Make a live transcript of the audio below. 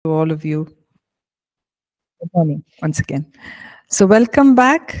all of you. Good morning once again. So welcome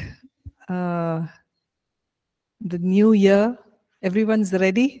back. The new year. Everyone's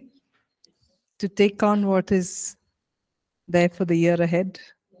ready to take on what is there for the year ahead.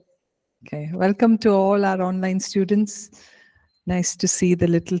 Okay. Welcome to all our online students. Nice to see the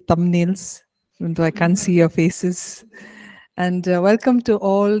little thumbnails, even though I can't see your faces. And welcome to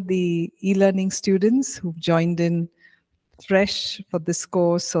all the e-learning students who've joined in fresh for this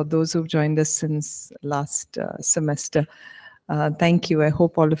course, or those who've joined us since last semester. Thank you. I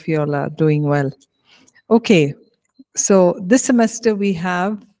hope all of you all are doing well. Okay, so this semester we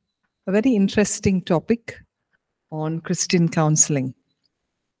have a very interesting topic on Christian counseling.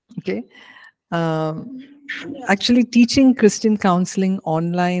 Okay, actually teaching Christian counseling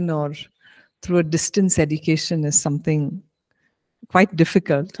online or through a distance education is something quite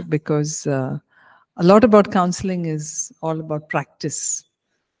difficult, because a lot about counseling is all about practice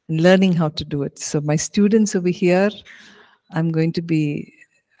and learning how to do it. So my students over here, I'm going to be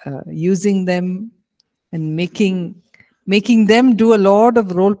using them and making them do a lot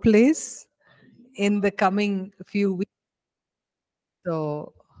of role plays in the coming few weeks.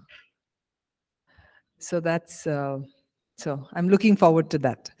 So that's so I'm looking forward to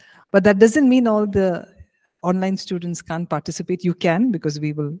that. But that doesn't mean all the online students can't participate. You can, because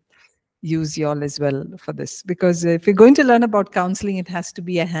we will use y'all as well for this. Because if you're going to learn about counseling, it has to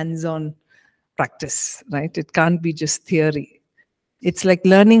be a hands-on practice, right? It can't be just theory. It's like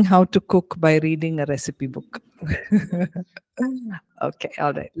learning how to cook by reading a recipe book. Okay,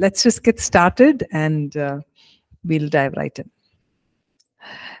 all right. Let's just get started and we'll dive right in.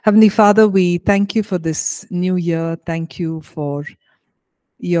 Heavenly Father, we thank you for this new year. Thank you for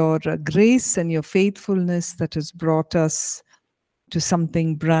your grace and your faithfulness that has brought us to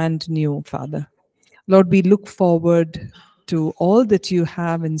something brand new, Father. Lord, we look forward to all that you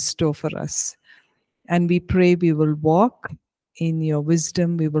have in store for us. And we pray we will walk in your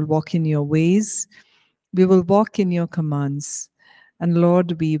wisdom, we will walk in your ways, we will walk in your commands. And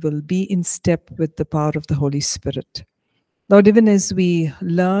Lord, we will be in step with the power of the Holy Spirit. Lord, even as we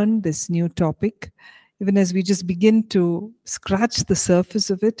learn this new topic, even as we just begin to scratch the surface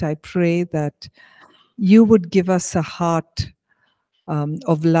of it, I pray that you would give us a heart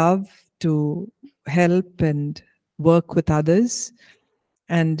of love to help and work with others,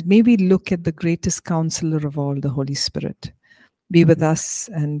 and maybe look at the greatest counselor of all, the Holy Spirit. Be with us,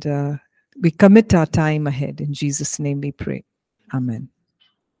 and we commit our time ahead. In Jesus' name we pray. Amen.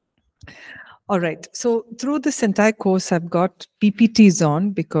 All right. So through this entire course, I've got PPTs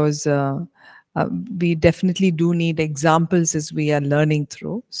on, because we definitely do need examples as we are learning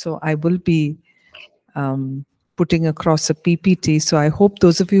through. So I will be putting across a PPT. So I hope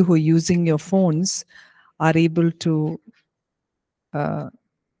those of you who are using your phones are able to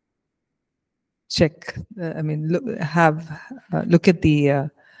check, look at the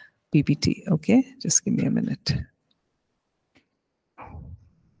PPT. Okay, just give me a minute.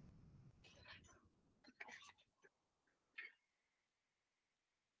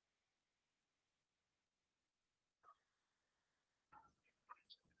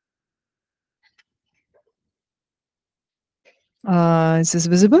 Is this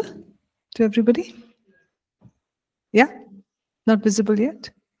visible to everybody? Yeah? Not visible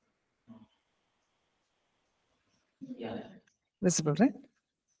yet? Yeah. Visible, right?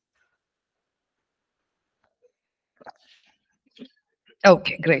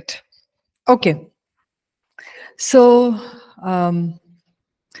 Okay, great. Okay. So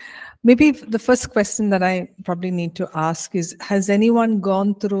maybe the first question that I probably need to ask is, has anyone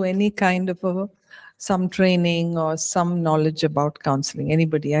gone through any kind of some training or some knowledge about counseling?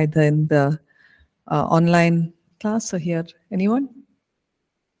 Anybody, either in the online class or here? Anyone?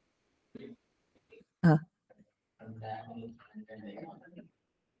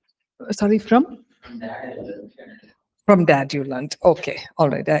 Sorry, from? From Dad you learned. Okay, all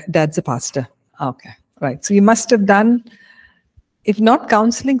right. Dad's a pastor. Okay, right. So you must have done, if not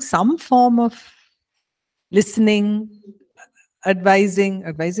counseling, some form of listening, advising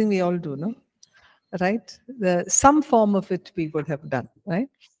we all do, no? Right? Some form of it we would have done, right?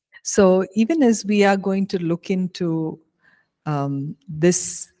 So even as we are going to look into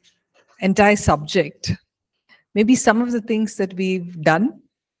this entire subject, maybe some of the things that we've done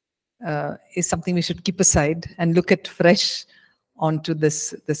is something we should keep aside and look at fresh onto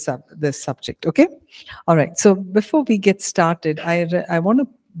this subject. Okay, all right. So before we get started, I want to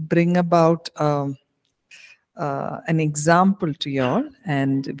bring about an example to you all,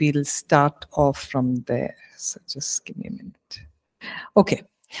 and we'll start off from there. So just give me a minute. Okay,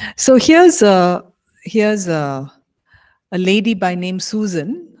 so here's a lady by name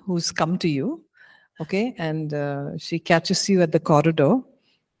Susan, who's come to you, okay, and she catches you at the corridor,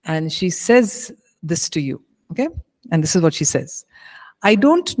 and she says this to you, okay, and this is what she says. I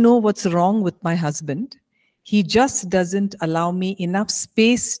don't know what's wrong with my husband. He just doesn't allow me enough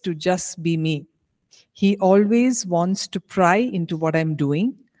space to just be me. He always wants to pry into what I'm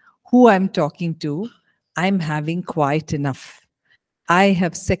doing, who I'm talking to. I'm having quite enough. I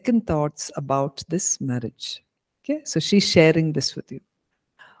have second thoughts about this marriage. Okay, so she's sharing this with you.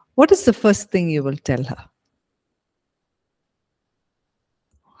 What is the first thing you will tell her?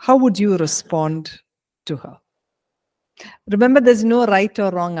 How would you respond to her? Remember, there's no right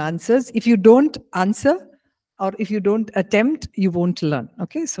or wrong answers. If you don't answer or if you don't attempt, you won't learn.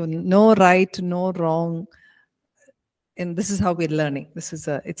 Okay, so no right, no wrong. And this is how we're learning.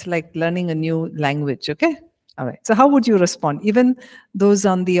 It's like learning a new language. Okay, all right. So how would you respond? Even those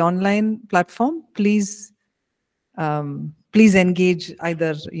on the online platform, please engage.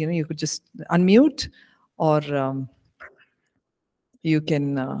 Either you could just unmute, or you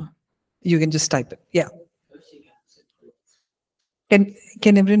can just type it. Yeah. Can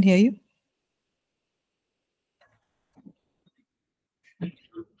everyone hear you?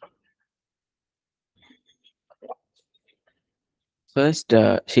 First,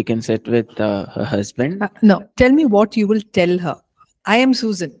 she can sit with her husband. No, tell me what you will tell her. I am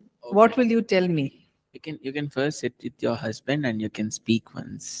Susan. Okay. What will you tell me? You can first sit with your husband and you can speak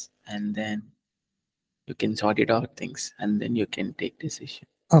once, and then you can sort it out things, and then you can take decision.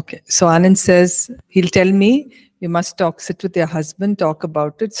 Okay. So Anand says he'll tell me you must sit with your husband, talk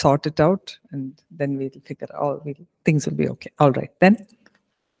about it, sort it out, and then we'll figure out. Things will be okay. All right then.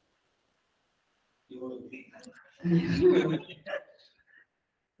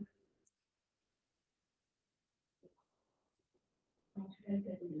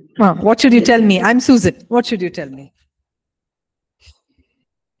 What should you tell me? I'm Susan. What should you tell me?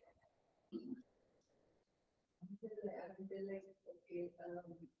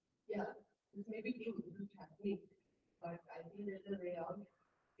 Maybe true, it's happening, but I think there's a way out.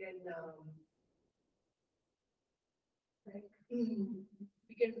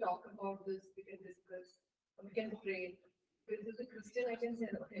 We can talk about this, we can discuss, we can pray. If as a Christian, I can say,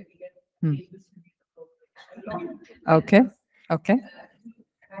 okay, we can take this to be the okay. Okay.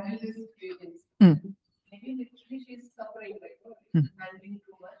 Handle this experience. Maybe literally she's suffering, like, handling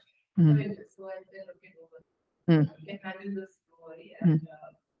too much. So I said, okay, no worry. We can handle this, no worry. And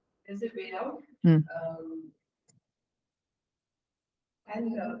there's a way out.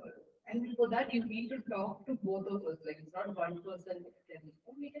 And for that, you need to talk to both of us. Like, it's not one person.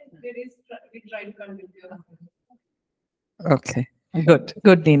 We try to convince you. Okay,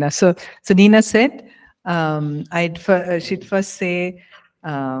 good, Nina. So Nina said, she'd first say,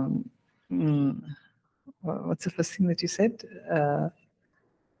 what's the first thing that you said?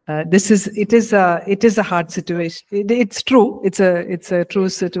 It is a hard situation. It's true. It's a true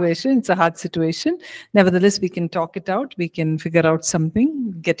situation. It's a hard situation. Nevertheless, we can talk it out. We can figure out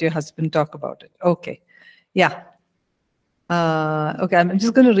something. Get your husband, talk about it. Okay. Yeah. Okay. I'm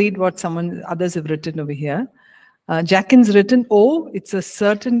just going to read what others have written over here. Jackin's written, it's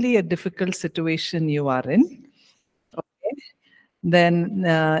certainly a difficult situation you are in. Okay. Then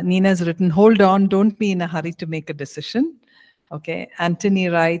Nina's written, hold on, don't be in a hurry to make a decision. Okay. Anthony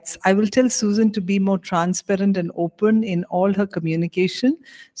writes, I will tell Susan to be more transparent and open in all her communication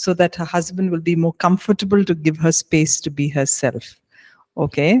so that her husband will be more comfortable to give her space to be herself.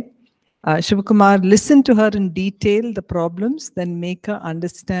 Okay. Shivakumar, listen to her in detail, the problems, then make her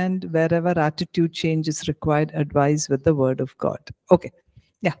understand wherever attitude change is required, advise with the word of God. Okay.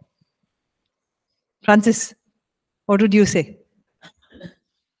 Yeah. Francis, what would you say?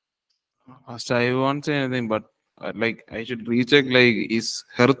 Pastor, I won't say anything, but like I should recheck, like, is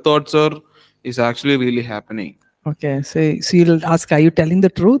her thoughts or is actually really happening? Okay, so you'll ask, are you telling the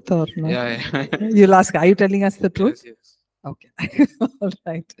truth or not? Yeah. You'll ask, are you telling us the truth? Yes. Okay. All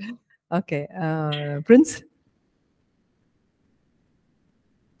right. Okay. Prince?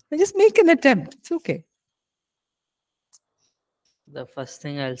 Just make an attempt. It's okay. The first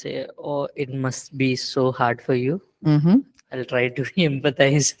thing I'll say, it must be so hard for you. Mm-hmm. I'll try to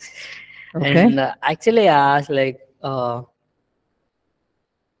empathize. Okay. And actually, I asked, like,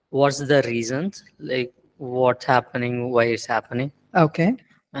 what's the reasons? Like, what's happening, why it's happening. Okay.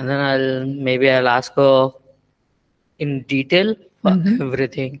 And then I'll ask her in detail for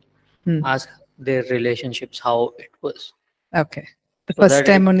everything. Ask their relationships, how it was. Okay. The first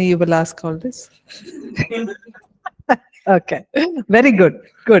time only you will ask all this? Okay. Very good.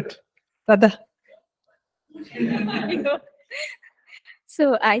 Good. Radha?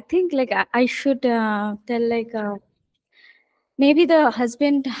 So I think, like, I should tell, like, maybe the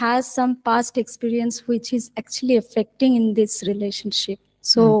husband has some past experience which is actually affecting in this relationship.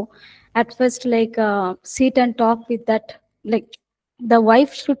 So at first, like, sit and talk with that, like, the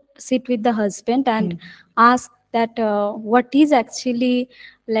wife should sit with the husband and ask that what is actually,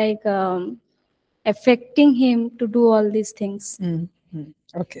 like, affecting him to do all these things.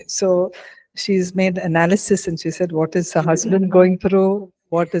 Okay, so she's made analysis and she said, what is her husband going through?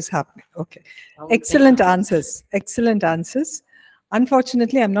 What is happening? Okay, excellent answers. Excellent answers.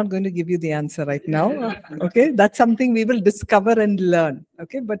 Unfortunately, I'm not going to give you the answer right now. Okay, that's something we will discover and learn.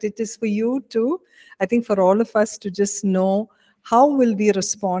 Okay, but it is for you to, I think for all of us to just know how will we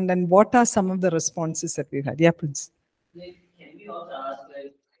respond and what are some of the responses that we've had. Yeah, please. Can we also ask,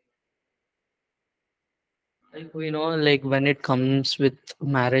 like, we know, like, when it comes with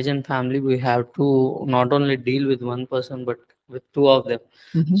marriage and family, we have to not only deal with one person, but with two of them.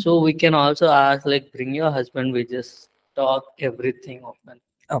 So we can also ask, like, bring your husband, we just talk everything open.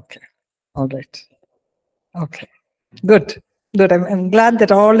 Okay, all right. Okay, good. Good. I'm glad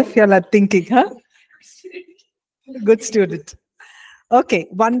that all of you are thinking, huh? Good student. Okay,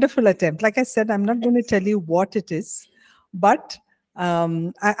 wonderful attempt. Like I said, I'm not going to tell you what it is, but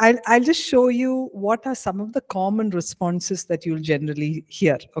I'll just show you what are some of the common responses that you'll generally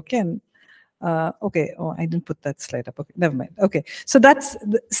hear. Okay. And, okay. Oh, I didn't put that slide up. Okay, never mind. Okay. So that's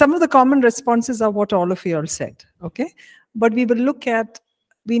some of the common responses are what all of you all said. Okay. But we will look at,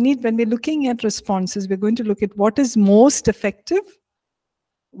 when we're looking at responses, we're going to look at what is most effective,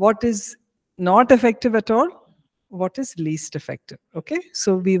 what is not effective at all, what is least effective. Okay,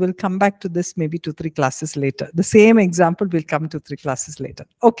 so we will come back to this maybe 2-3 classes later. The same example will come 2-3 classes later.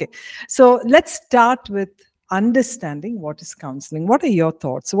 Okay, so let's start with understanding what is counseling. What are your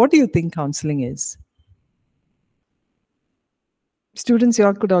thoughts? What do you think counseling is? Students, you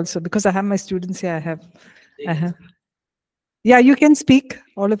all could also, because I have my students here, I have. Yeah, you can speak.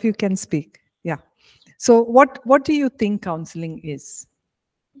 All of you can speak. Yeah. So what do you think counseling is?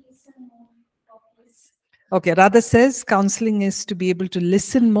 Okay, Radha says counseling is to be able to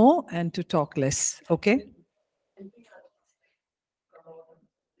listen more and to talk less. Okay.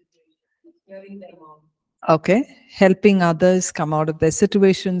 Okay, helping others come out of their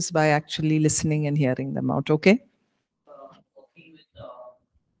situations by actually listening and hearing them out. Okay. Working with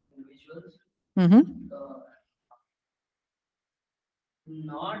individuals,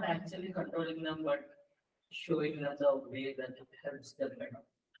 not actually controlling them, but showing them the way that it helps them better.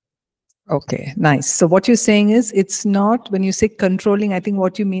 Okay, nice. So what you're saying is, it's not, when you say controlling, I think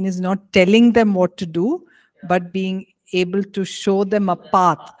what you mean is not telling them what to do, but being able to show them a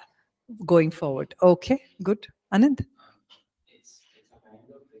path going forward. Okay, good. Anand? It's a kind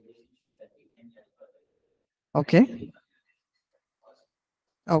of relationship that we can help others. Okay.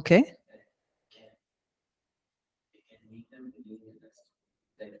 Okay. We can make them believe in us,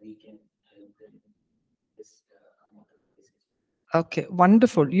 that we can help them this amount of places. Okay,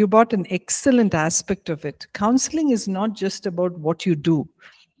 wonderful. You brought an excellent aspect of it. Counseling is not just about what you do.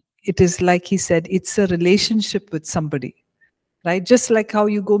 It is, like he said, it's a relationship with somebody, right? Just like how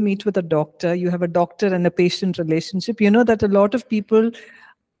you go meet with a doctor, you have a doctor and a patient relationship. You know that a lot of people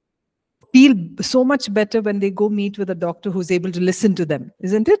feel so much better when they go meet with a doctor who's able to listen to them,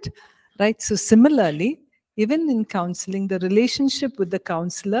 isn't it? Right? So similarly, even in counseling, the relationship with the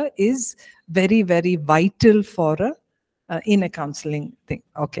counselor is very, very vital for in a counseling thing.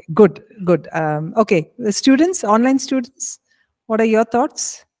 Okay, good, good. Okay, the students, online students, what are your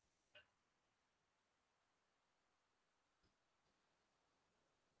thoughts?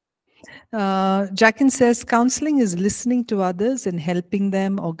 Jackin says counseling is listening to others and helping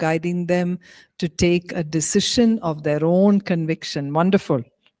them or guiding them to take a decision of their own conviction. Wonderful.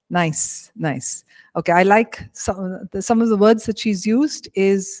 Nice, nice. Okay, I like some of the words that she's used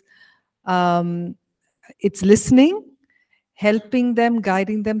is it's listening, helping them,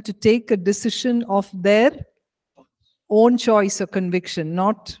 guiding them to take a decision of their own choice or conviction,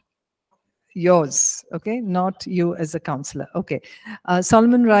 not yours, okay, not you as a counselor. Okay,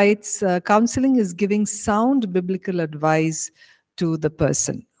 Solomon writes, counseling is giving sound biblical advice to the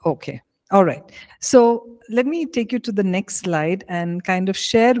person. Okay, all right. So let me take you to the next slide and kind of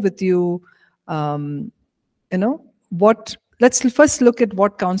share with you, let's first look at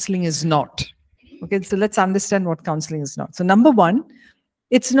what counseling is not. Okay, so let's understand what counseling is not. So number one,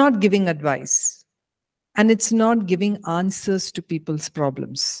 it's not giving advice and it's not giving answers to people's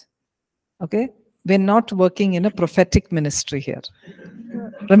problems. Okay, we're not working in a prophetic ministry here.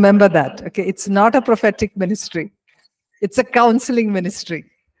 Remember that. Okay, it's not a prophetic ministry. It's a counseling ministry.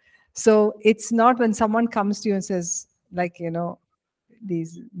 So it's not when someone comes to you and says, like,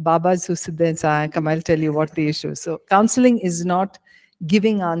 these babas who sit there and say, come, I'll tell you what the issue is. So counseling is not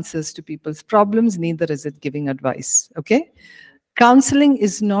giving answers to people's problems, neither is it giving advice. Okay? Counseling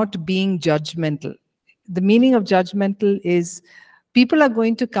is not being judgmental. The meaning of judgmental is people are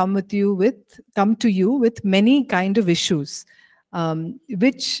going to come to you with many kind of issues,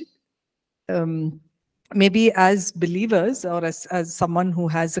 which maybe as believers or as someone who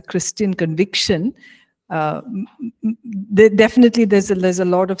has a Christian conviction, definitely there's a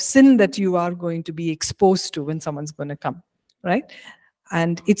lot of sin that you are going to be exposed to when someone's going to come, right?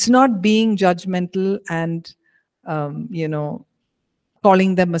 And it's not being judgmental and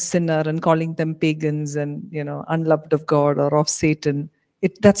calling them a sinner and calling them pagans and unloved of God or of Satan.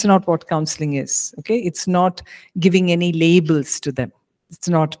 That's not what counseling is. Okay, it's not giving any labels to them. It's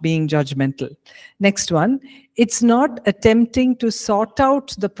not being judgmental. Next one, it's not attempting to sort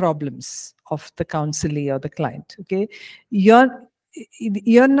out the problems of the counselee or the client. Okay, you're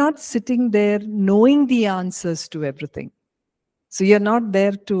not sitting there knowing the answers to everything. So you're not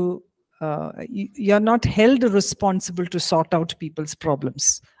there to, you're not held responsible to sort out people's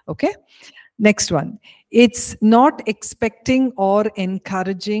problems. Okay, next one, it's not expecting or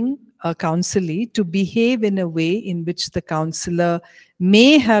encouraging a counselee to behave in a way in which the counselor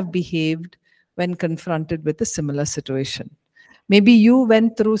may have behaved when confronted with a similar situation. Maybe you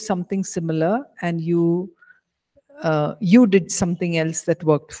went through something similar and you did something else that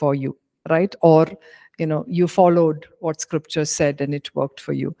worked for you, right? Or you followed what scripture said and it worked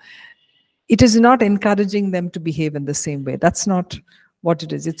for you. It is not encouraging them to behave in the same way. That's not what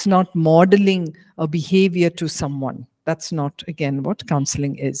it is. It's not modeling a behavior to someone. That's not, again, what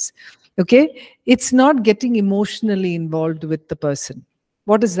counseling is. Okay? It's not getting emotionally involved with the person.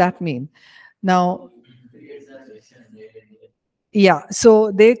 What does that mean? Now, yeah,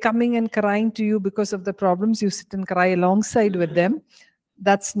 so they're coming and crying to you because of the problems. You sit and cry alongside with them.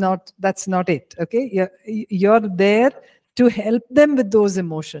 That's not it. Okay? You're there to help them with those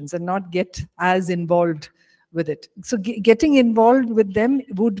emotions and not get as involved with it. So getting involved with them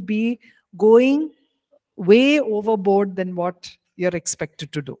would be going way overboard than what you're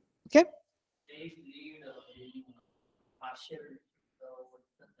expected to do. Okay?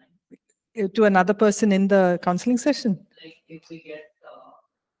 To another person in the counseling session. Like if we get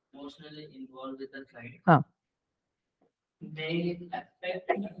emotionally involved with the client, may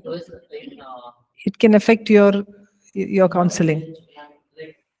affect us in it can affect your counseling.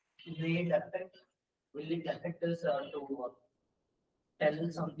 Like, will it affect us to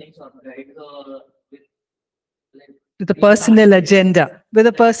tell something or guide with a personal agenda, with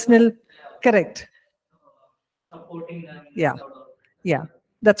a personal, correct. Supporting them. Yeah,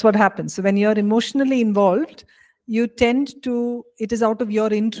 that's what happens. So when you're emotionally involved, you tend to, it is out of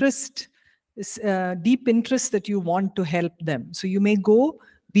your interest, deep interest that you want to help them. So you may go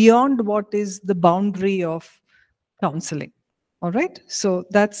beyond what is the boundary of counseling. All right. So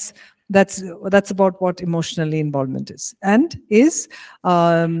that's about what emotionally involvement is. And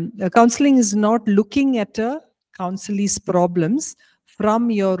counseling is not looking at a counselee's problems from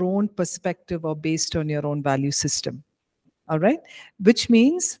your own perspective or based on your own value system. All right. Which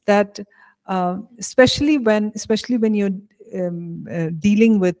means that especially when you're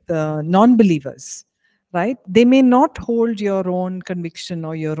dealing with non-believers, right? They may not hold your own conviction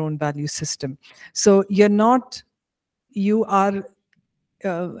or your own value system. So you are,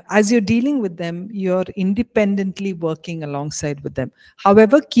 as you're dealing with them, you're independently working alongside with them.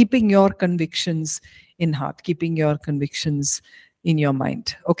 However, keeping your convictions in heart, keeping your convictions in your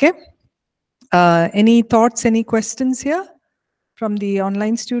mind. Okay? Any thoughts, any questions here from the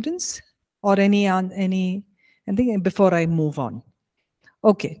online students? Or anything before I move on?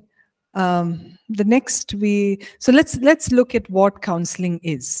 Okay. The next so let's look at what counseling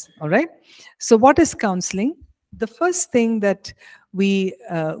is. All right. So what is counseling? The first thing that we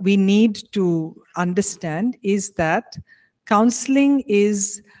need to understand is that counseling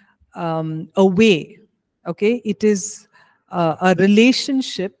is a way. Okay, it is a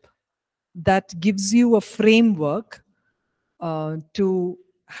relationship that gives you a framework to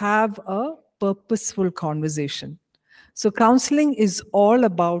have a purposeful conversation. So counseling is all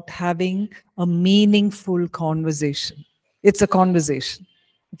about having a meaningful conversation. It's a conversation.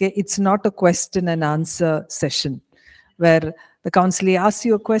 Okay, it's not a question and answer session where the counselor asks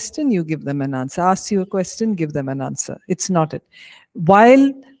you a question, you give them an answer. Asks you a question, give them an answer. It's not it.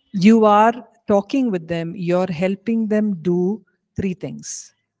 While you are talking with them, you're helping them do three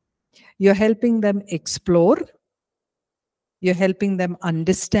things. You're helping them explore, you're helping them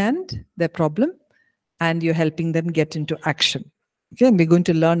understand their problem, and you're helping them get into action. Okay, and we're going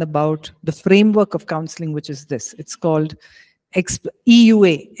to learn about the framework of counseling, which is this. It's called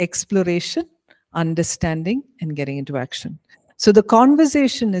EUA, exploration, understanding, and getting into action. So the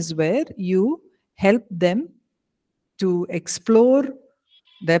conversation is where you help them to explore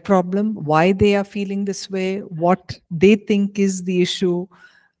their problem, why they are feeling this way, what they think is the issue,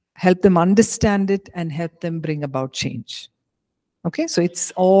 help them understand it, and help them bring about change. Okay, so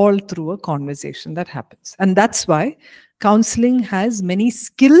it's all through a conversation that happens. And that's why counseling has many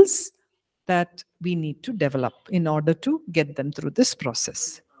skills that we need to develop in order to get them through this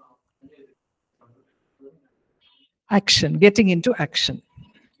process. Action, getting into action.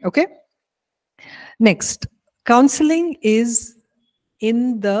 Okay. Next, counseling is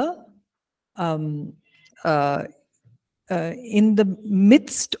in the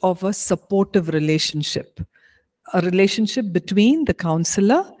midst of a supportive relationship, a relationship between the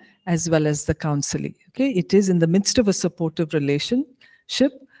counselor as well as the counselee. Okay, it is in the midst of a supportive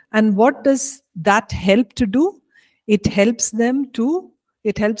relationship. And what does that help to do? It helps the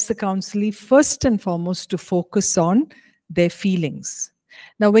counselee first and foremost to focus on their feelings.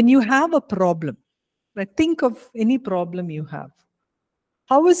 Now, when you have a problem, like think of any problem you have.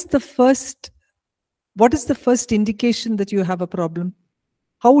 What is the first indication that you have a problem?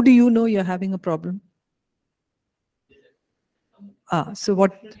 How do you know you're having a problem? So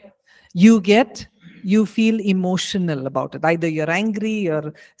what you feel emotional about it. Either you're angry,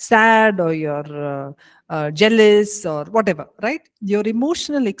 you're sad, or you're jealous, or whatever, right? Your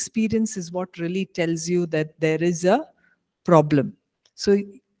emotional experience is what really tells you that there is a problem. So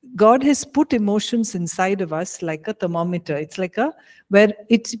God has put emotions inside of us like a thermometer. It's like where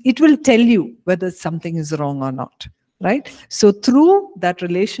it will tell you whether something is wrong or not, right? So through that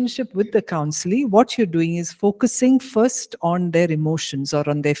relationship with the counselee, what you're doing is focusing first on their emotions or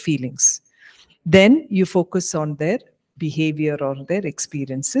on their feelings. Then you focus on their behavior or their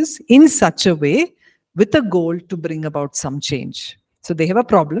experiences in such a way with a goal to bring about some change. So they have a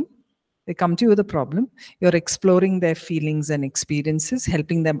problem. They come to you with a problem. You're exploring their feelings and experiences,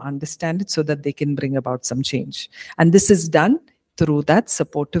 helping them understand it so that they can bring about some change. And this is done through that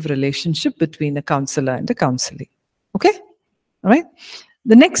supportive relationship between a counselor and a counselee. Okay? All right?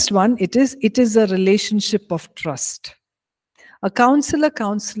 The next one, it is a relationship of trust. A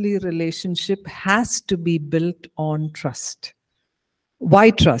counselor-counselee relationship has to be built on trust. Why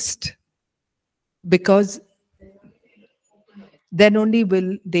trust? Because then only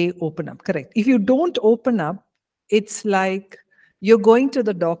will they open up. Correct. If you don't open up, it's like you're going to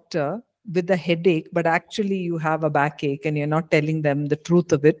the doctor with a headache, but actually you have a backache and you're not telling them the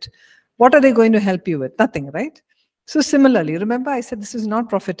truth of it. What are they going to help you with? Nothing, right? So similarly, remember I said this is not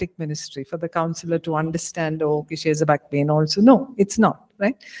prophetic ministry for the counselor to understand, oh, okay, she has a back pain also. No, it's not,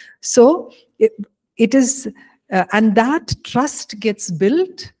 right? So it is, and that trust gets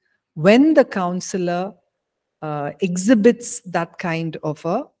built when the counselor exhibits that kind of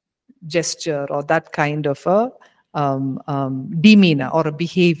a gesture or that kind of a demeanor or a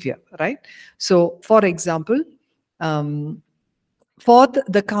behavior, right? So, for example, for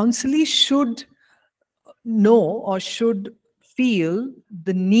the counselee should know or should feel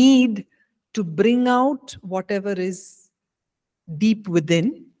the need to bring out whatever is deep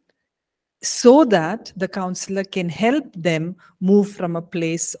within so that the counselor can help them move from a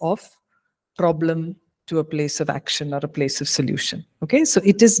place of problem to a place of action or a place of solution. Okay, so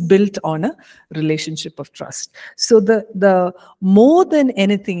it is built on a relationship of trust. So the more than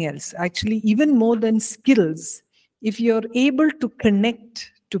anything else, actually even more than skills, if you're able to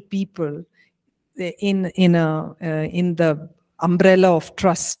connect to people in the umbrella of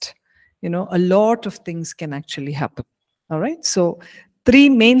trust, a lot of things can actually happen. All right, so three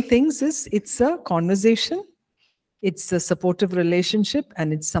main things is it's a conversation, it's a supportive relationship,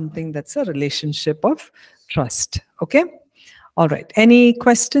 and it's something that's a relationship of trust. Okay? All right. Any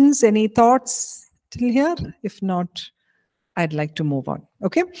questions, any thoughts till here? If not, I'd like to move on.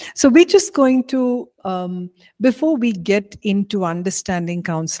 Okay? So we're just going to, before we get into understanding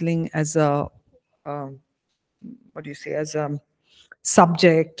counseling as a, as a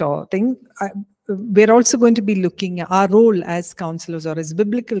subject or thing, we're also going to be looking at our role as counselors or as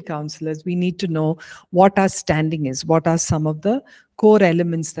biblical counselors. We need to know what our standing is, what are some of the core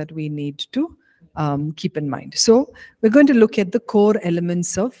elements that we need to keep in mind. So we're going to look at the core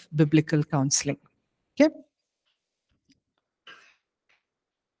elements of biblical counseling. Okay.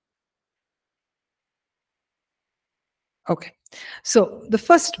 Okay. So the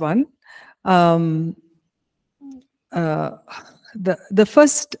first one, the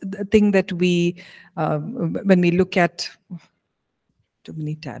first thing that we, when we look at, too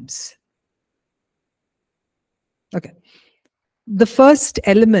many tabs. Okay. The first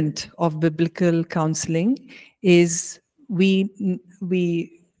element of biblical counseling is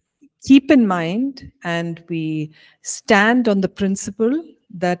we keep in mind and we stand on the principle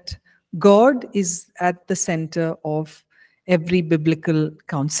that God is at the center of every biblical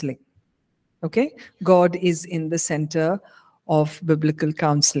counseling. Okay? God is in the center of biblical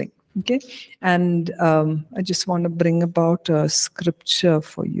counseling. Okay? And I just want to bring about a scripture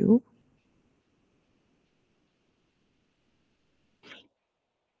for you.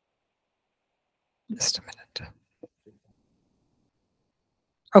 Just a minute.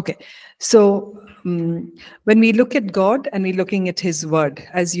 Okay, so when we look at God and we're looking at His Word,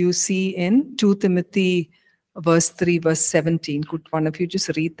 as you see in 2 Timothy verse 3, verse 17, could one of you just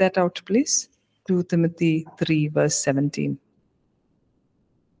read that out, please? 2 Timothy 3, verse 17.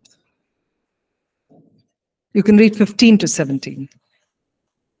 You can read 15 to 17.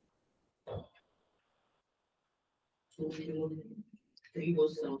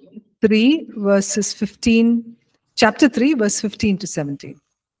 Chapter 3, verse 15 to 17.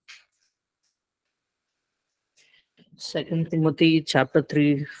 2 Timothy chapter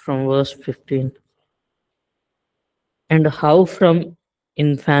 3 from verse 15. And how from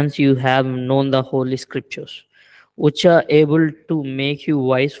infants you have known the holy scriptures, which are able to make you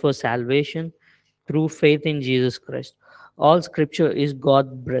wise for salvation through faith in Jesus Christ. All scripture is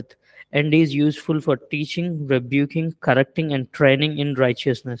God-breathed and is useful for teaching, rebuking, correcting, and training in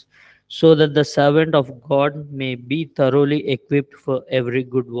righteousness, so that the servant of God may be thoroughly equipped for every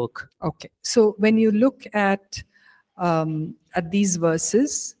good work. Okay, so when you look at these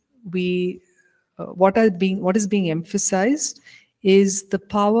verses, what is being emphasized is the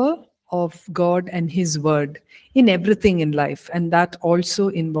power of God and His Word in everything in life, and that also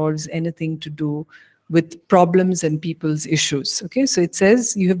involves anything to do with problems and people's issues. Okay, so it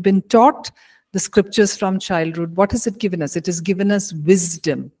says you have been taught the scriptures from childhood. What has it given us? It has given us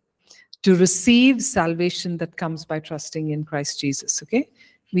wisdom to receive salvation that comes by trusting in Christ Jesus. Okay,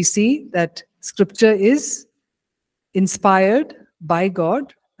 we see that scripture is inspired by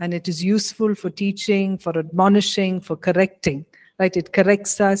God, and it is useful for teaching, for admonishing, for correcting, right? It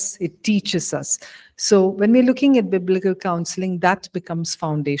corrects us, it teaches us. So when we're looking at biblical counseling, that becomes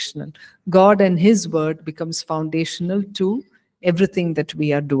foundational. God and His Word becomes foundational to everything that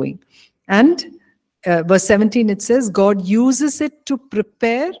we are doing. And verse 17, it says, God uses it to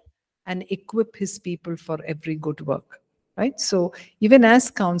prepare and equip His people for every good work, right? So even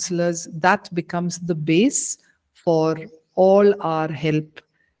as counselors, that becomes the base for all our help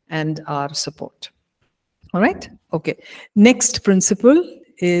and our support. All right? Okay. Next principle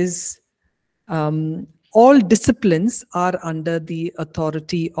is all disciplines are under the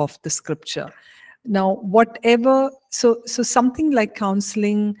authority of the scripture. Now, so something like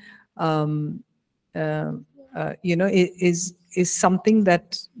counseling, is something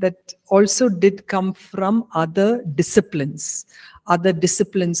that also did come from other disciplines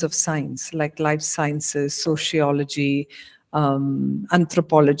of science, like life sciences, sociology,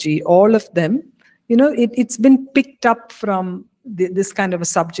 anthropology, all of them. It's been picked up from this kind of a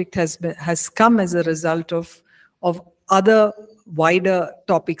subject has come as a result of other wider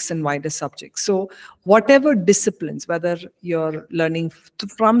topics and wider subjects. So whatever disciplines, whether you're learning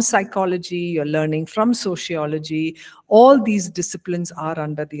from psychology, you're learning from sociology, all these disciplines are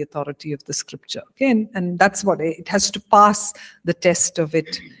under the authority of the scripture. Okay, and that's what it has to pass the test of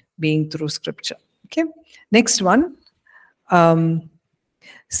it being through scripture. Okay, next one.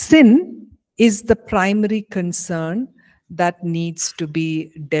 Sin is the primary concern that needs to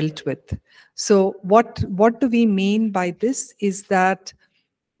be dealt with. So what do we mean by this is that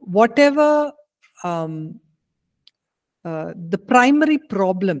whatever the primary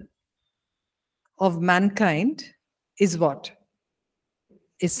problem of mankind is what?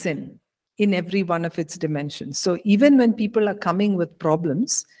 Is sin in every one of its dimensions. So even when people are coming with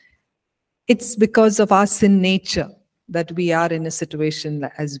problems, it's because of our sin nature that we are in a situation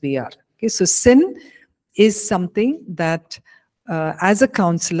as we are. Okay, so sin is something that as a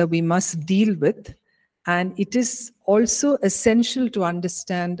counselor we must deal with, and it is also essential to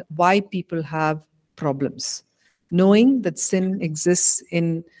understand why people have problems. Knowing that sin exists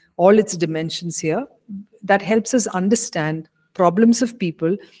in all its dimensions here, that helps us understand problems of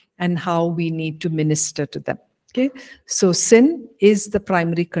people and how we need to minister to them. Okay, so sin is the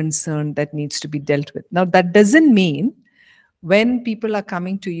primary concern that needs to be dealt with. Now, that doesn't mean when people are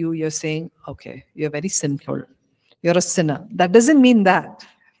coming to you, you're saying, okay, you're very sinful, you're a sinner. That doesn't mean that.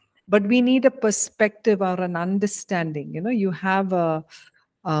 But we need a perspective or an understanding. You have a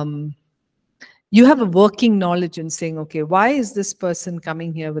working knowledge in saying, okay, why is this person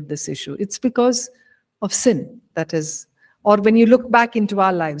coming here with this issue? It's because of sin. That is, or when you look back into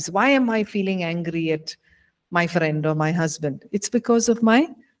our lives, why am I feeling angry at my friend or my husband. It's because of my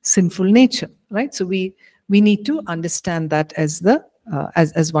sinful nature, right? So we need to understand that as the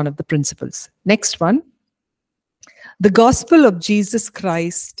as one of the principles. Next one, the gospel of Jesus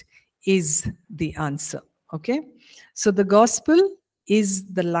Christ is the answer. Okay, so the gospel is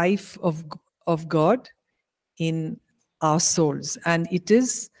the life of God in our souls, and it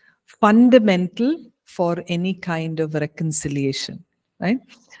is fundamental for any kind of reconciliation, right?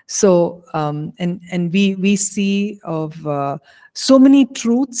 So and we see of so many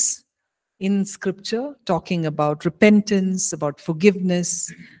truths in scripture talking about repentance, about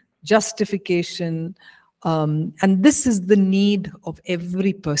forgiveness, justification, and this is the need of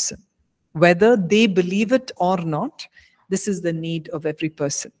every person, whether they believe it or not. This is the need of every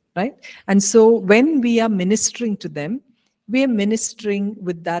person, right? And so when we are ministering to them, we are ministering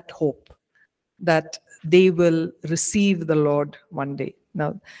with that hope that they will receive the Lord one day.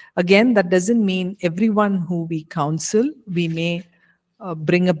 Now, again, that doesn't mean everyone who we counsel, we may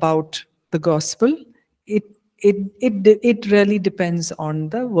bring about the gospel. It really depends on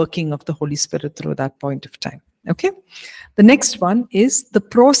the working of the Holy Spirit through that point of time. Okay. The next one is the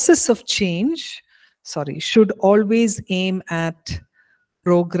process of change, should always aim at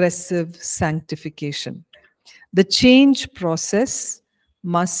progressive sanctification. The change process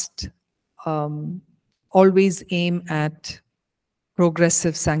must always aim at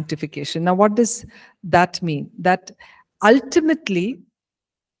progressive sanctification. Now, what does that mean? That ultimately,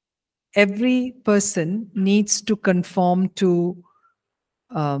 every person needs to conform to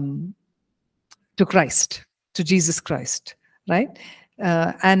Christ, to Jesus Christ, right?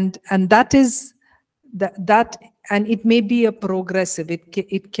 And that is that, and it may be a progressive.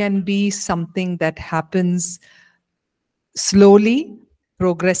 It can be something that happens slowly,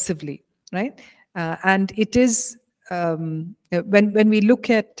 progressively, right? And it is when we look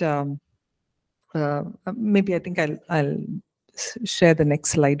at maybe I think I'll share the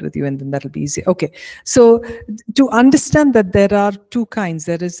next slide with you, and then that'll be easy. Okay, so to understand that there are two kinds.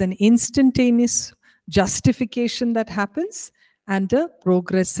 There is an instantaneous justification that happens and a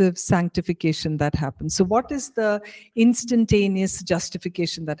progressive sanctification that happens. So what is the instantaneous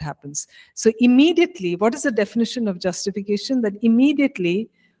justification that happens? So immediately, what is the definition of justification? That immediately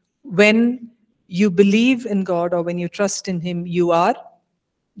when you believe in God or when you trust in Him, you are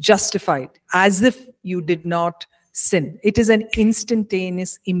justified as if you did not sin. It is an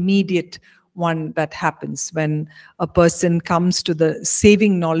instantaneous, immediate one that happens when a person comes to the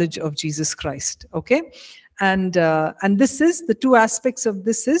saving knowledge of Jesus Christ. Okay, and this is the two aspects of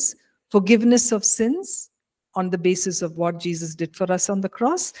this is forgiveness of sins on the basis of what Jesus did for us on the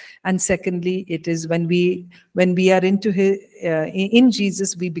cross, and secondly, it is when we are into in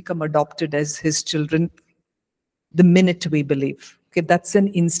Jesus, we become adopted as His children the minute we believe. Okay, that's an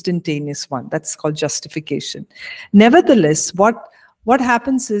instantaneous one. That's called justification. Nevertheless, what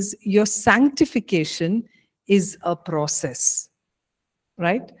happens is your sanctification is a process,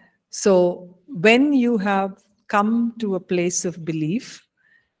 right? So when you have come to a place of belief,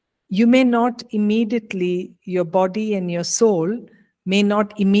 you may not immediately, your body and your soul may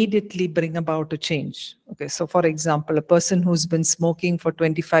not immediately bring about a change. Okay, so for example, a person who's been smoking for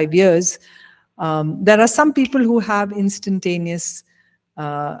 25 years, there are some people who have instantaneous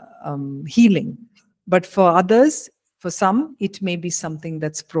healing, but for others, for some, it may be something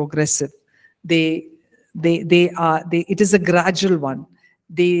that's progressive. It is a gradual one.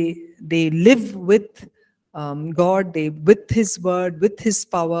 They live with God, with His word, with His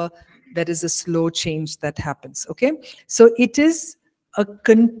power. There is a slow change that happens. Okay, so it is a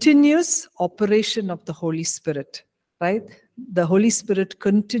continuous operation of the Holy Spirit, right? The Holy Spirit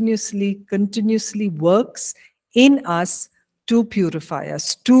continuously works in us to purify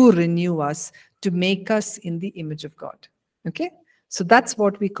us, to renew us, to make us in the image of God. Okay, so that's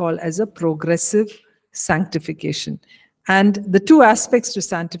what we call as a progressive sanctification. And the two aspects to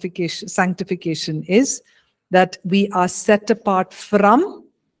sanctification is that we are set apart from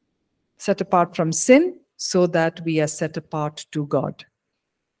sin, so that we are set apart to God.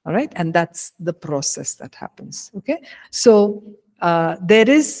 All right, and that's the process that happens. Okay, so there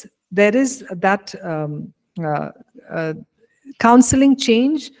is that counseling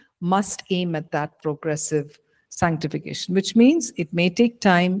change must aim at that progressive sanctification, which means it may take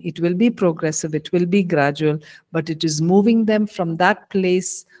time, it will be progressive, it will be gradual, but it is moving them from that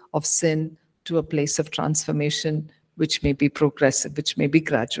place of sin to a place of transformation, which may be progressive, which may be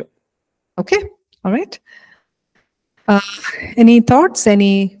gradual. Okay, all right. Any thoughts,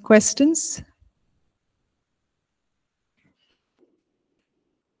 any questions?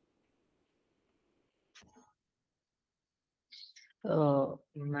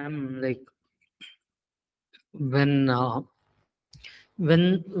 Ma'am, like when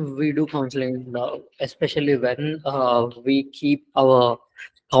we do counseling, especially when we keep our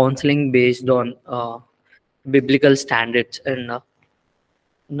counseling based on biblical standards, and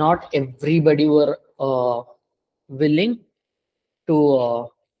not everybody were willing to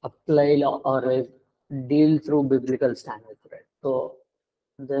apply or deal through biblical standards, right? So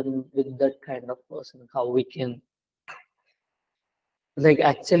then with that kind of person, how we can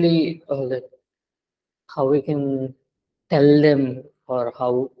actually how we can tell them or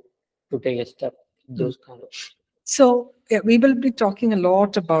how to take a step, those kind of. So yeah, we will be talking a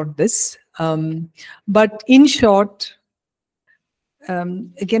lot about this. But in short,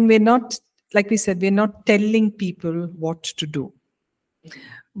 again, we're not, like we said, we're not telling people what to do.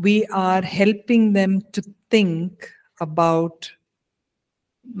 We are helping them to think about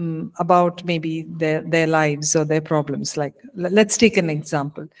maybe their lives or their problems. Like, let's take an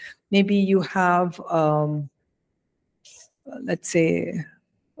example. Maybe you have, let's say,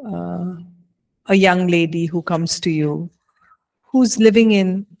 a young lady who comes to you, who's living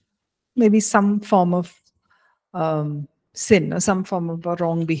in maybe some form of sin or some form of a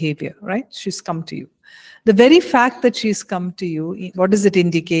wrong behavior, right? She's come to you. The very fact that she's come to you, what does it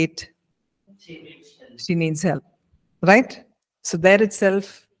indicate? She needs help, right? So there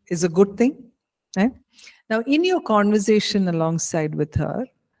itself is a good thing, right? Now, in your conversation alongside with her,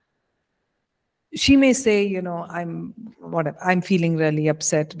 she may say, you know, I'm feeling really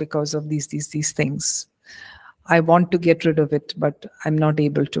upset because of these things. I want to get rid of it, but I'm not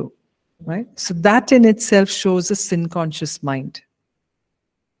able to, right? So that in itself shows a sin-conscious mind,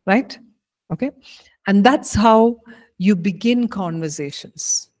 right? Okay? And that's how you begin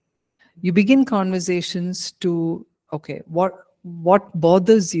conversations. You begin conversations to, okay, what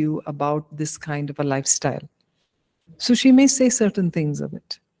bothers you about this kind of a lifestyle? So she may say certain things of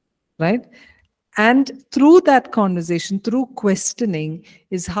it, right? And through that conversation, through questioning,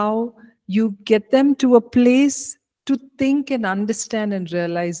 is how you get them to a place to think and understand and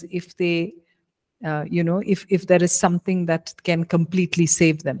realize if they, if there is something that can completely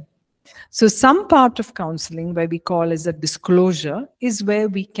save them. So some part of counseling, where we call as a disclosure, is where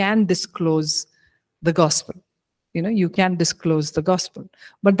we can disclose the gospel. You know, you can disclose the gospel.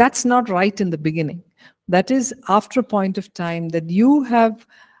 But that's not right in the beginning. That is after a point of time that you have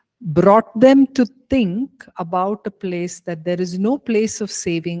brought them to think about a place that there is no place of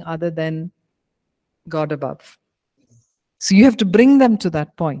saving other than God above. So you have to bring them to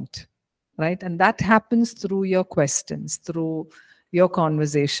that point, right? And that happens through your questions, through your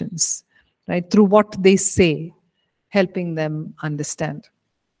conversations, right? Through what they say, helping them understand.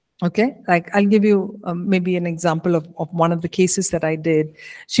 Okay, like I'll give you maybe an example of one of the cases that I did.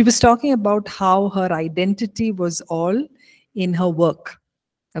 She was talking about how her identity was all in her work.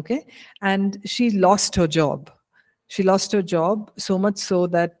 Okay, and she lost her job. She lost her job so much so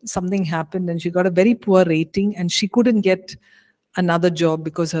that something happened and she got a very poor rating and she couldn't get another job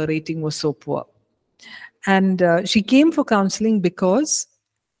because her rating was so poor. And she came for counseling because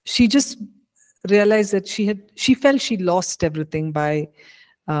she just realized that she felt she lost everything by,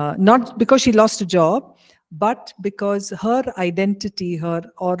 not because she lost a job, but because her identity,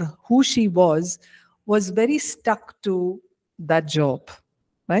 or who she was very stuck to that job,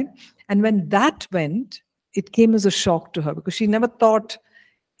 right? And when that went, it came as a shock to her because she never thought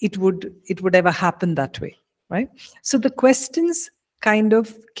it would ever happen that way, right? So the questions kind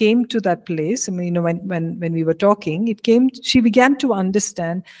of came to that place. I mean, you know, when we were talking, she began to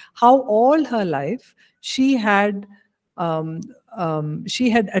understand how all her life she had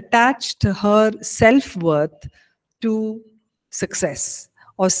attached her self-worth to success,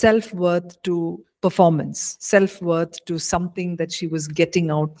 or self-worth to performance, self-worth to something that she was getting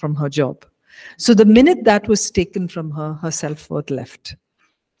out from her job. So the minute that was taken from her, her self-worth left.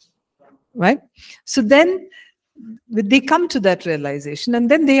 Right? So then they come to that realization,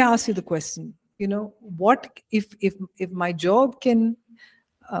 and then they ask you the question, you know, what if my job can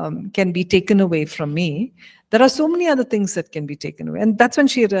be taken away from me? There are so many other things that can be taken away. And that's when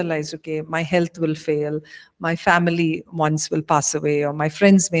she realized, okay, my health will fail, my family once will pass away, or my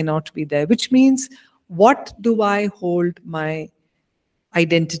friends may not be there, which means, what do I hold my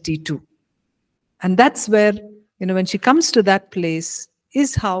identity to? And that's where, you know, when she comes to that place,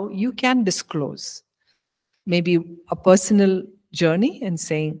 is how you can disclose maybe a personal journey and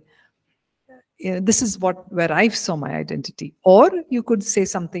saying, you know, this is where I saw my identity. Or you could say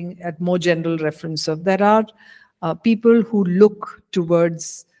something at more general reference of, there are people who look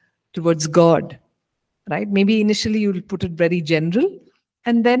towards God, right? Maybe initially you'll put it very general,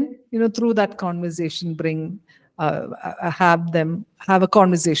 and then, you know, through that conversation bring have them have a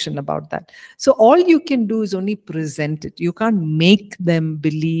conversation about that. So all you can do is only present it. You can't make them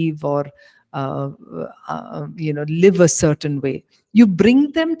believe or live a certain way. You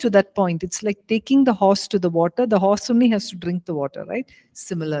bring them to that point. It's like taking the horse to the water. The horse only has to drink the water, right?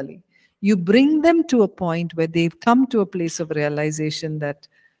 Similarly, you bring them to a point where they've come to a place of realization that,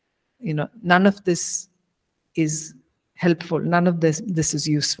 none of this is helpful. None of this is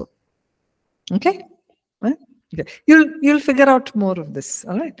useful. Okay? Right? Okay. You'll figure out more of this.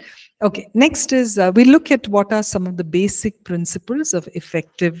 All right. Okay. Next is we look at what are some of the basic principles of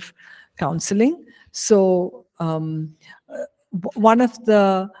effective counseling. So one of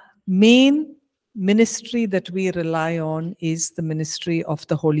the main ministry that we rely on is the ministry of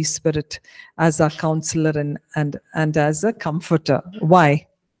the Holy Spirit as our counselor and as a comforter. Why?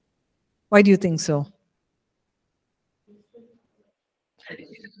 Why do you think so?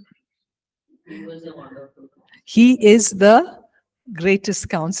 He is the greatest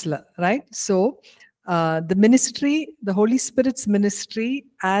counselor, right? So the Holy Spirit's ministry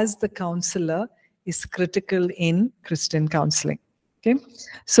as the counselor is critical in Christian counseling. Okay,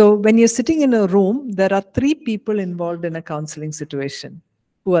 so when you're sitting in a room, there are 3 people involved in a counseling situation.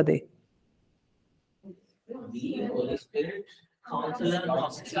 Who are they? The Holy Spirit, counselor,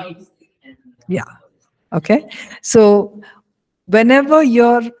 yeah. Okay, so whenever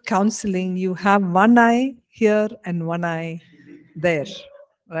you're counseling, you have one eye here and one eye there,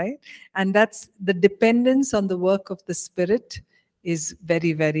 right? And that's the dependence on the work of the Spirit is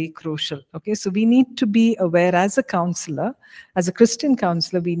very, very crucial. Okay, so we need to be aware as a counselor, as a Christian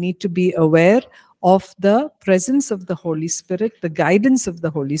counselor, we need to be aware of the presence of the Holy Spirit, the guidance of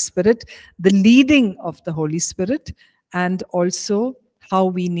the Holy Spirit, the leading of the Holy Spirit, and also how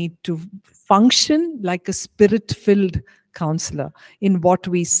we need to function like a Spirit-filled counselor in what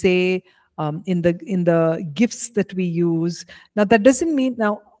we say, in the gifts that we use. Now, that doesn't mean,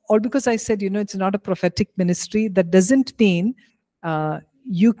 all because I said, it's not a prophetic ministry, that doesn't mean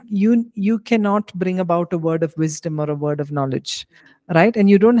you cannot bring about a word of wisdom or a word of knowledge, right? And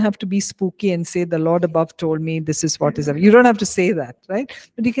you don't have to be spooky and say, the Lord above told me this is what is. You don't have to say that, right?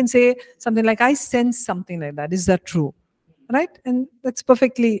 But you can say something like, I sense something like that. Is that true? Right? And that's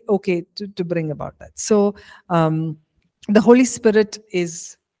perfectly okay to bring about that. So the Holy Spirit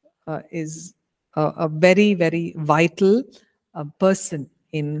is a very, very vital person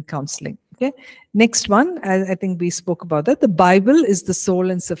in counseling. Okay. Next one, I think we spoke about that. The Bible is the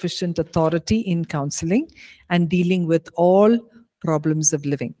sole and sufficient authority in counseling and dealing with all problems of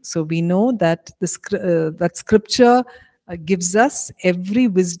living. So we know that that Scripture gives us every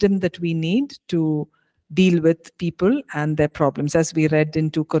wisdom that we need to deal with people and their problems, as we read in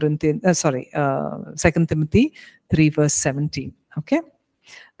 2 Timothy 3 verse 17. Okay.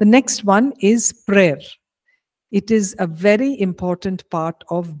 The next one is prayer. It is a very important part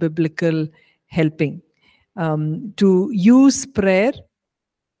of biblical helping. To use prayer,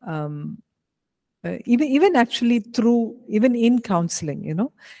 even actually even in counseling,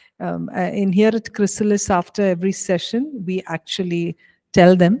 in here at Chrysalis, after every session, we actually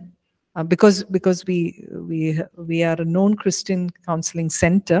tell them, because we are a known Christian counseling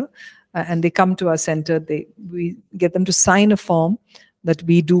center, and they come to our center, we get them to sign a form that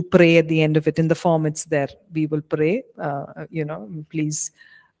we do pray at the end of it. In the form, it's there. We will pray, please,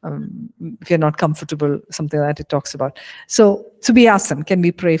 if you're not comfortable, something that it talks about. So we ask them, can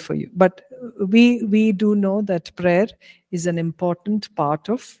we pray for you? But we do know that prayer is an important part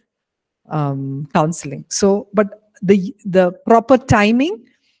of counseling. So, but the proper timing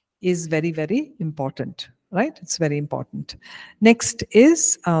is very, very important, right? It's very important. Next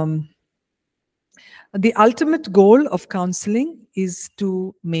is the ultimate goal of counseling is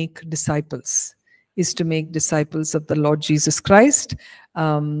to make disciples, of the Lord Jesus Christ.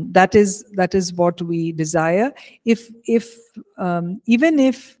 That is what we desire. Even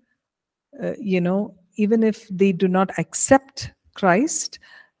if they do not accept Christ,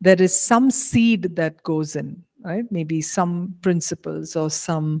 there is some seed that goes in, right? Maybe some principles or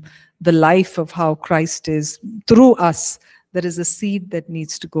the life of how Christ is through us. There is a seed that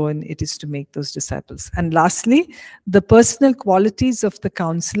needs to go in. It is to make those disciples. And lastly, the personal qualities of the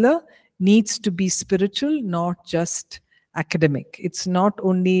counselor needs to be spiritual, not just academic. It's not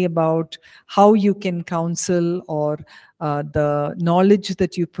only about how you can counsel or the knowledge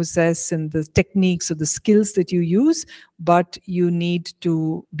that you possess and the techniques or the skills that you use, but you need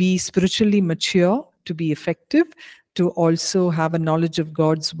to be spiritually mature to be effective, to also have a knowledge of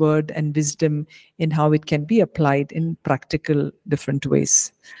God's word and wisdom in how it can be applied in practical different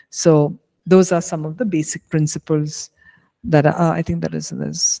ways. So those are some of the basic principles that are, I think there's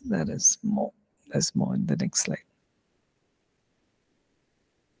more in the next slide.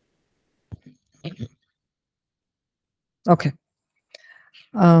 Okay.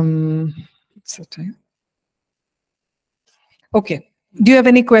 What's the time? Okay. Do you have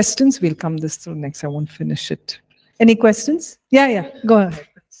any questions? We'll come this through next. I won't finish it. Any questions? Yeah. Go ahead.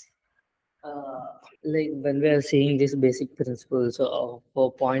 Like when we are seeing these basic principles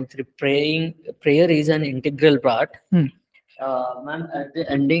for point 3, prayer is an integral part. Ma'am, at the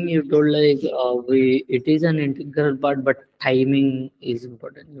ending you told like it is an integral part, but timing is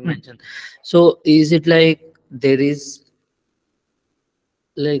important. You mentioned. So is it like there is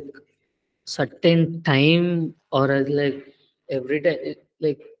like certain time, or as like every day?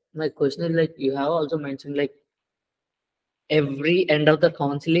 Like my question is like you have also mentioned like every end of the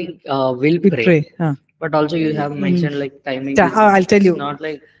counseling will We pray. pray. But also you have mentioned like timing. I'll tell you. It's not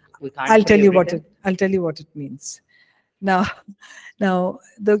like we can't. I'll pray tell you every what time. I'll tell you what it means. Now,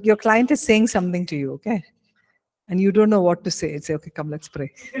 your client is saying something to you, okay, and you don't know what to say. Say, okay, come, let's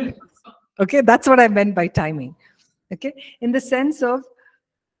pray. Okay, that's what I meant by timing. Okay, in the sense of,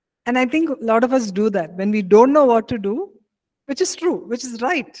 and I think a lot of us do that when we don't know what to do, which is true, which is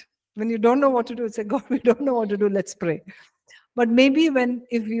right. When you don't know what to do, say, God, we don't know what to do. Let's pray. But maybe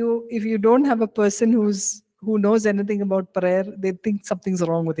if you don't have a person who knows anything about prayer, they think something's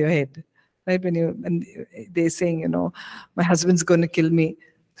wrong with your head, right? And they're saying, my husband's going to kill me.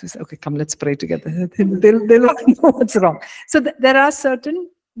 So say, okay, come, let's pray together. They'll know what's wrong. So there are certain.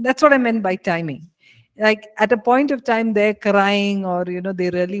 That's what I meant by timing. Like at a point of time, they're crying, or they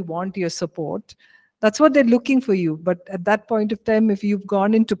really want your support. That's what they're looking for you. But at that point of time, if you've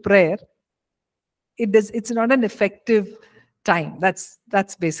gone into prayer, it's not an effective time. That's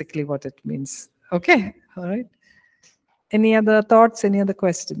basically what it means. Okay, all right. Any other thoughts? Any other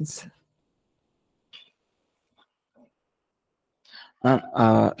questions?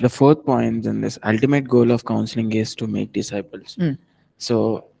 The fourth point in this ultimate goal of counseling is to make disciples.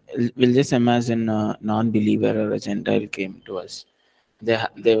 So we'll just imagine a non-believer or a Gentile came to us.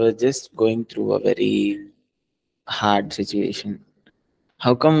 They were just going through a very hard situation.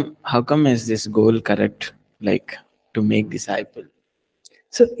 How come is this goal correct? Like to make disciple?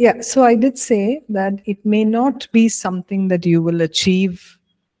 So I did say that it may not be something that you will achieve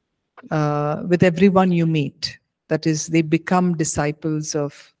with everyone you meet. That is, they become disciples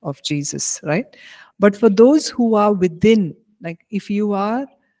of Jesus, right? But for those who are within, like if you are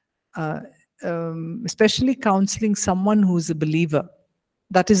especially counseling someone who's a believer,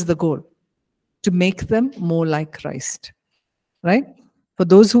 that is the goal, to make them more like Christ, right? For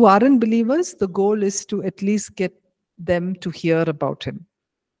those who aren't believers, the goal is to at least get them to hear about him.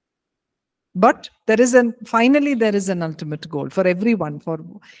 But finally there is an ultimate goal for everyone, for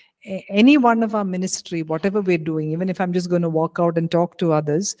any one of our ministry, whatever we're doing. Even if I'm just going to walk out and talk to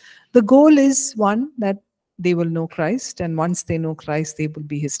others, the goal is one, that they will know Christ, and once they know Christ, they will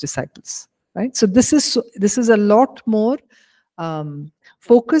be his disciples, right? So this is a lot more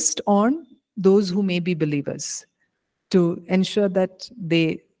focused on those who may be believers, to ensure that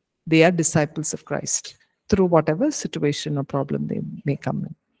they are disciples of Christ through whatever situation or problem they may come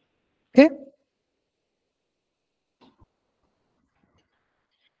in. Okay?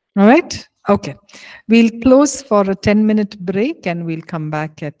 All right? Okay. We'll close for a 10-minute break, and we'll come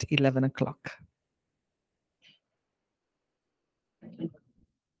back at 11 o'clock.